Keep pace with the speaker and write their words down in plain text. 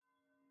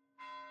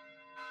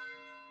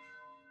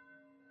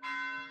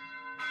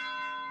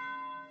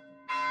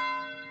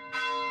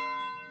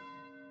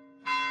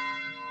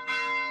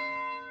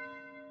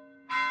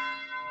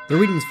The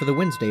readings for the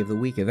Wednesday of the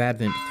week of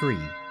Advent 3,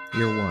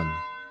 Year 1.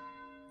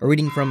 A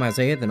reading from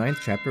Isaiah, the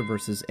 9th chapter,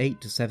 verses 8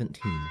 to 17.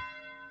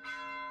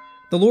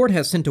 The Lord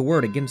has sent a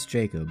word against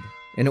Jacob,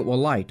 and it will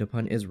light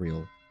upon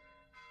Israel.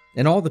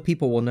 And all the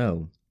people will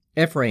know,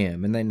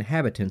 Ephraim and the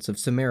inhabitants of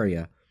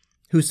Samaria,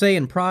 who say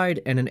in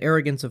pride and in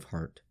arrogance of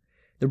heart,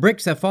 the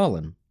bricks have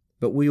fallen,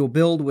 but we will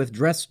build with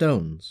dressed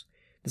stones.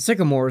 The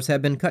sycamores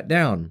have been cut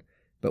down,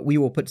 but we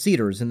will put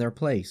cedars in their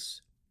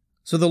place.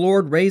 So the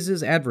Lord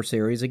raises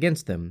adversaries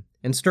against them,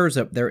 and stirs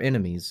up their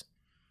enemies.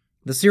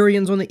 The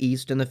Syrians on the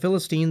east and the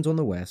Philistines on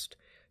the west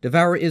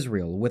devour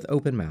Israel with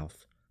open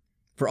mouth.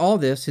 For all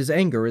this his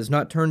anger is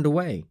not turned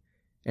away,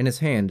 and his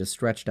hand is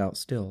stretched out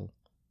still.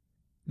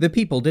 The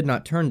people did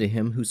not turn to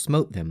him who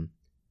smote them,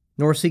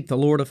 nor seek the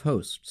Lord of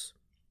hosts.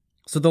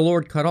 So the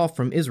Lord cut off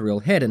from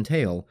Israel head and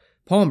tail,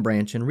 palm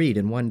branch and reed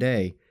in one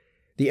day.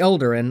 The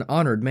elder and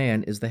honored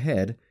man is the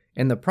head,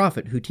 and the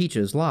prophet who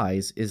teaches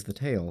lies is the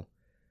tail.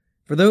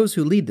 For those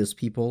who lead this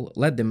people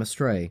led them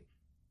astray,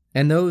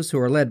 and those who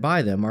are led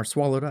by them are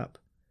swallowed up.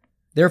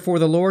 Therefore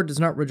the Lord does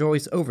not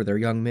rejoice over their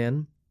young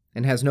men,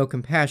 and has no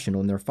compassion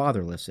on their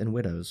fatherless and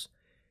widows.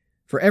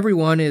 For every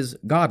one is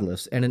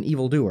godless and an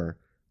evildoer,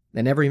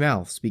 and every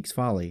mouth speaks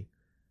folly.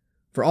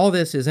 For all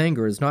this his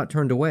anger is not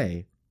turned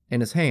away,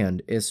 and his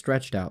hand is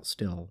stretched out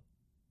still.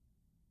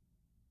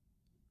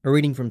 A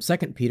reading from 2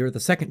 Peter, the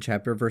 2nd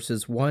chapter,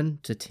 verses 1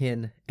 to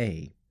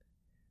 10a.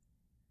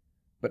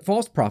 But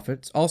false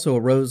prophets also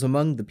arose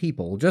among the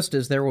people, just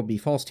as there will be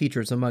false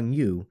teachers among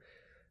you,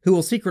 who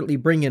will secretly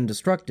bring in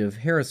destructive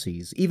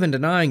heresies, even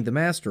denying the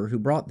Master who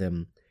brought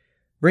them,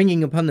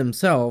 bringing upon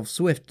themselves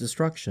swift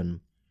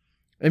destruction.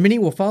 And many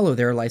will follow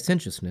their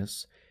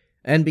licentiousness,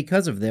 and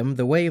because of them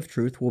the way of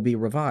truth will be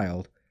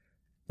reviled.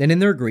 And in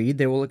their greed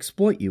they will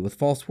exploit you with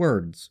false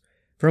words.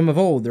 From of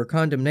old their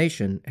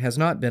condemnation has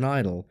not been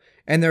idle,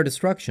 and their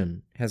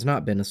destruction has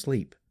not been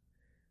asleep.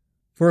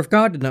 For if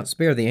God did not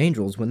spare the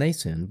angels when they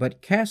sinned,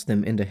 but cast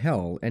them into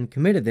hell, and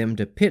committed them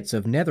to pits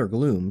of nether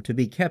gloom to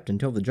be kept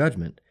until the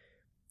judgment,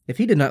 if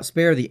he did not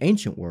spare the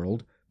ancient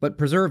world, but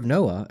preserved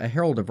Noah, a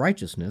herald of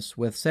righteousness,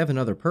 with 7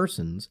 other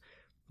persons,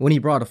 when he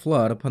brought a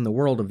flood upon the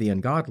world of the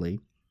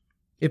ungodly,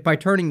 if by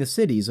turning the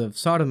cities of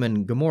Sodom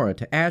and Gomorrah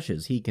to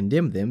ashes he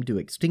condemned them to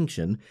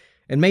extinction,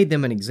 and made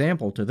them an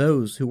example to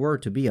those who were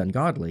to be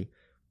ungodly,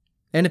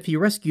 and if he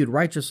rescued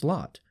righteous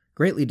Lot,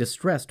 greatly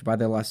distressed by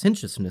the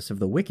licentiousness of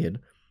the wicked,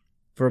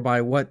 for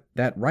by what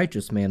that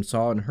righteous man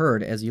saw and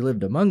heard as he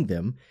lived among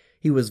them,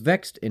 he was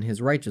vexed in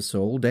his righteous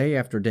soul day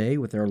after day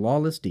with their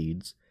lawless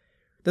deeds,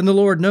 then the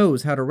Lord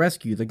knows how to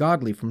rescue the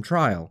godly from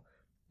trial,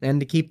 and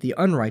to keep the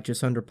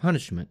unrighteous under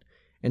punishment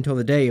until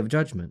the day of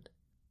judgment,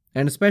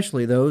 and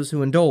especially those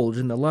who indulge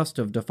in the lust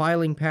of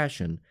defiling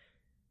passion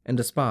and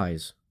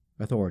despise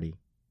authority.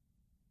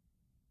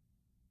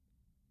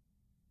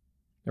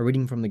 A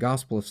reading from the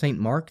Gospel of St.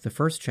 Mark, the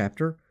 1st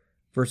chapter,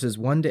 verses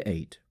 1 to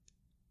 8.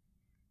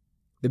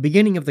 The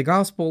beginning of the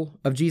Gospel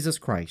of Jesus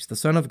Christ, the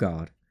Son of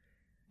God.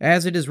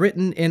 As it is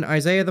written in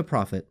Isaiah the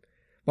prophet,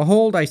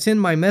 Behold, I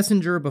send my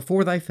messenger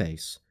before thy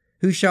face,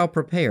 who shall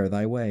prepare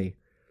thy way.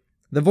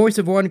 The voice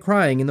of one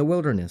crying in the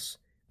wilderness,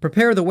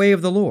 Prepare the way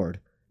of the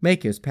Lord,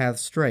 make his path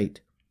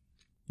straight.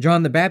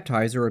 John the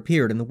Baptizer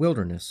appeared in the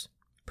wilderness,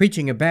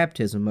 preaching a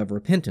baptism of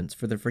repentance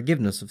for the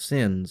forgiveness of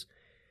sins.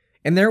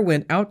 And there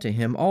went out to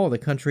him all the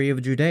country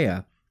of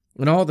Judea,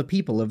 and all the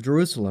people of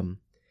Jerusalem.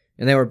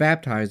 And they were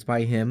baptized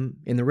by him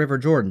in the river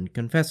Jordan,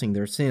 confessing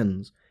their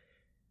sins.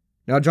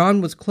 Now John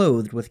was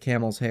clothed with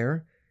camel's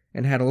hair,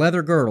 and had a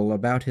leather girdle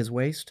about his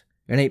waist,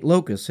 and ate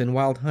locusts and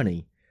wild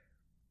honey.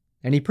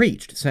 And he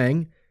preached,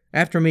 saying,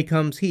 After me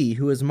comes he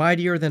who is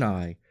mightier than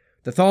I,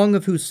 the thong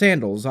of whose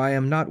sandals I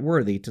am not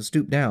worthy to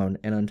stoop down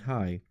and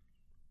untie.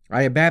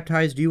 I have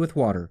baptized you with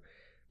water,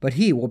 but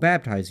he will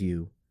baptize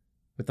you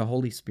with the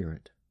Holy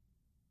Spirit.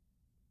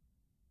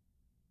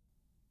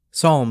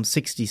 Psalm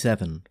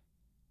 67.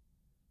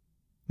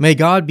 May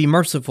God be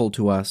merciful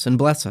to us and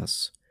bless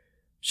us.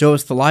 Show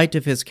us the light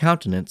of his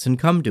countenance and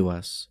come to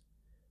us.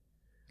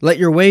 Let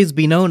your ways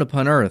be known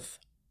upon earth,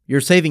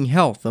 your saving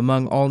health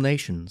among all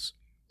nations.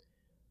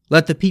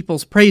 Let the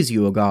peoples praise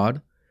you, O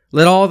God.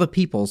 Let all the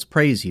peoples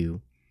praise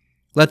you.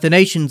 Let the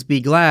nations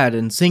be glad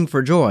and sing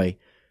for joy,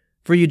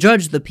 for you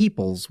judge the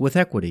peoples with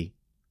equity,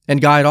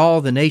 and guide all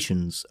the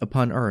nations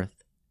upon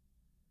earth.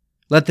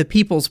 Let the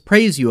peoples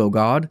praise you, O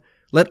God.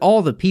 Let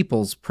all the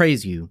peoples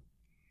praise you.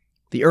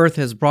 The earth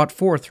has brought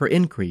forth her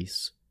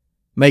increase.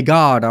 May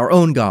God, our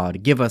own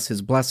God, give us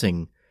his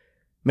blessing.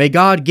 May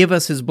God give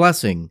us his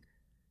blessing,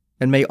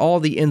 and may all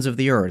the ends of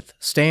the earth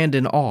stand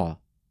in awe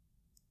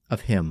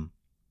of him.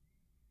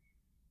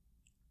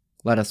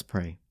 Let us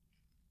pray.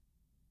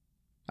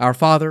 Our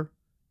Father,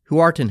 who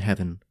art in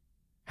heaven,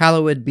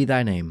 hallowed be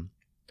thy name.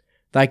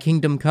 Thy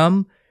kingdom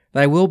come,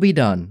 thy will be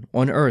done,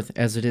 on earth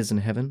as it is in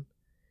heaven.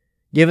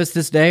 Give us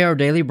this day our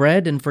daily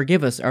bread, and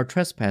forgive us our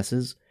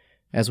trespasses,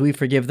 as we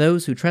forgive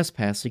those who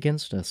trespass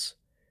against us.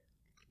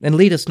 And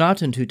lead us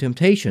not into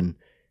temptation,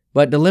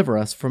 but deliver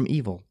us from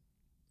evil.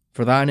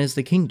 For thine is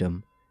the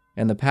kingdom,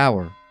 and the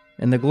power,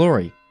 and the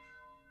glory,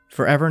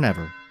 forever and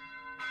ever.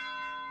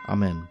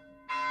 Amen.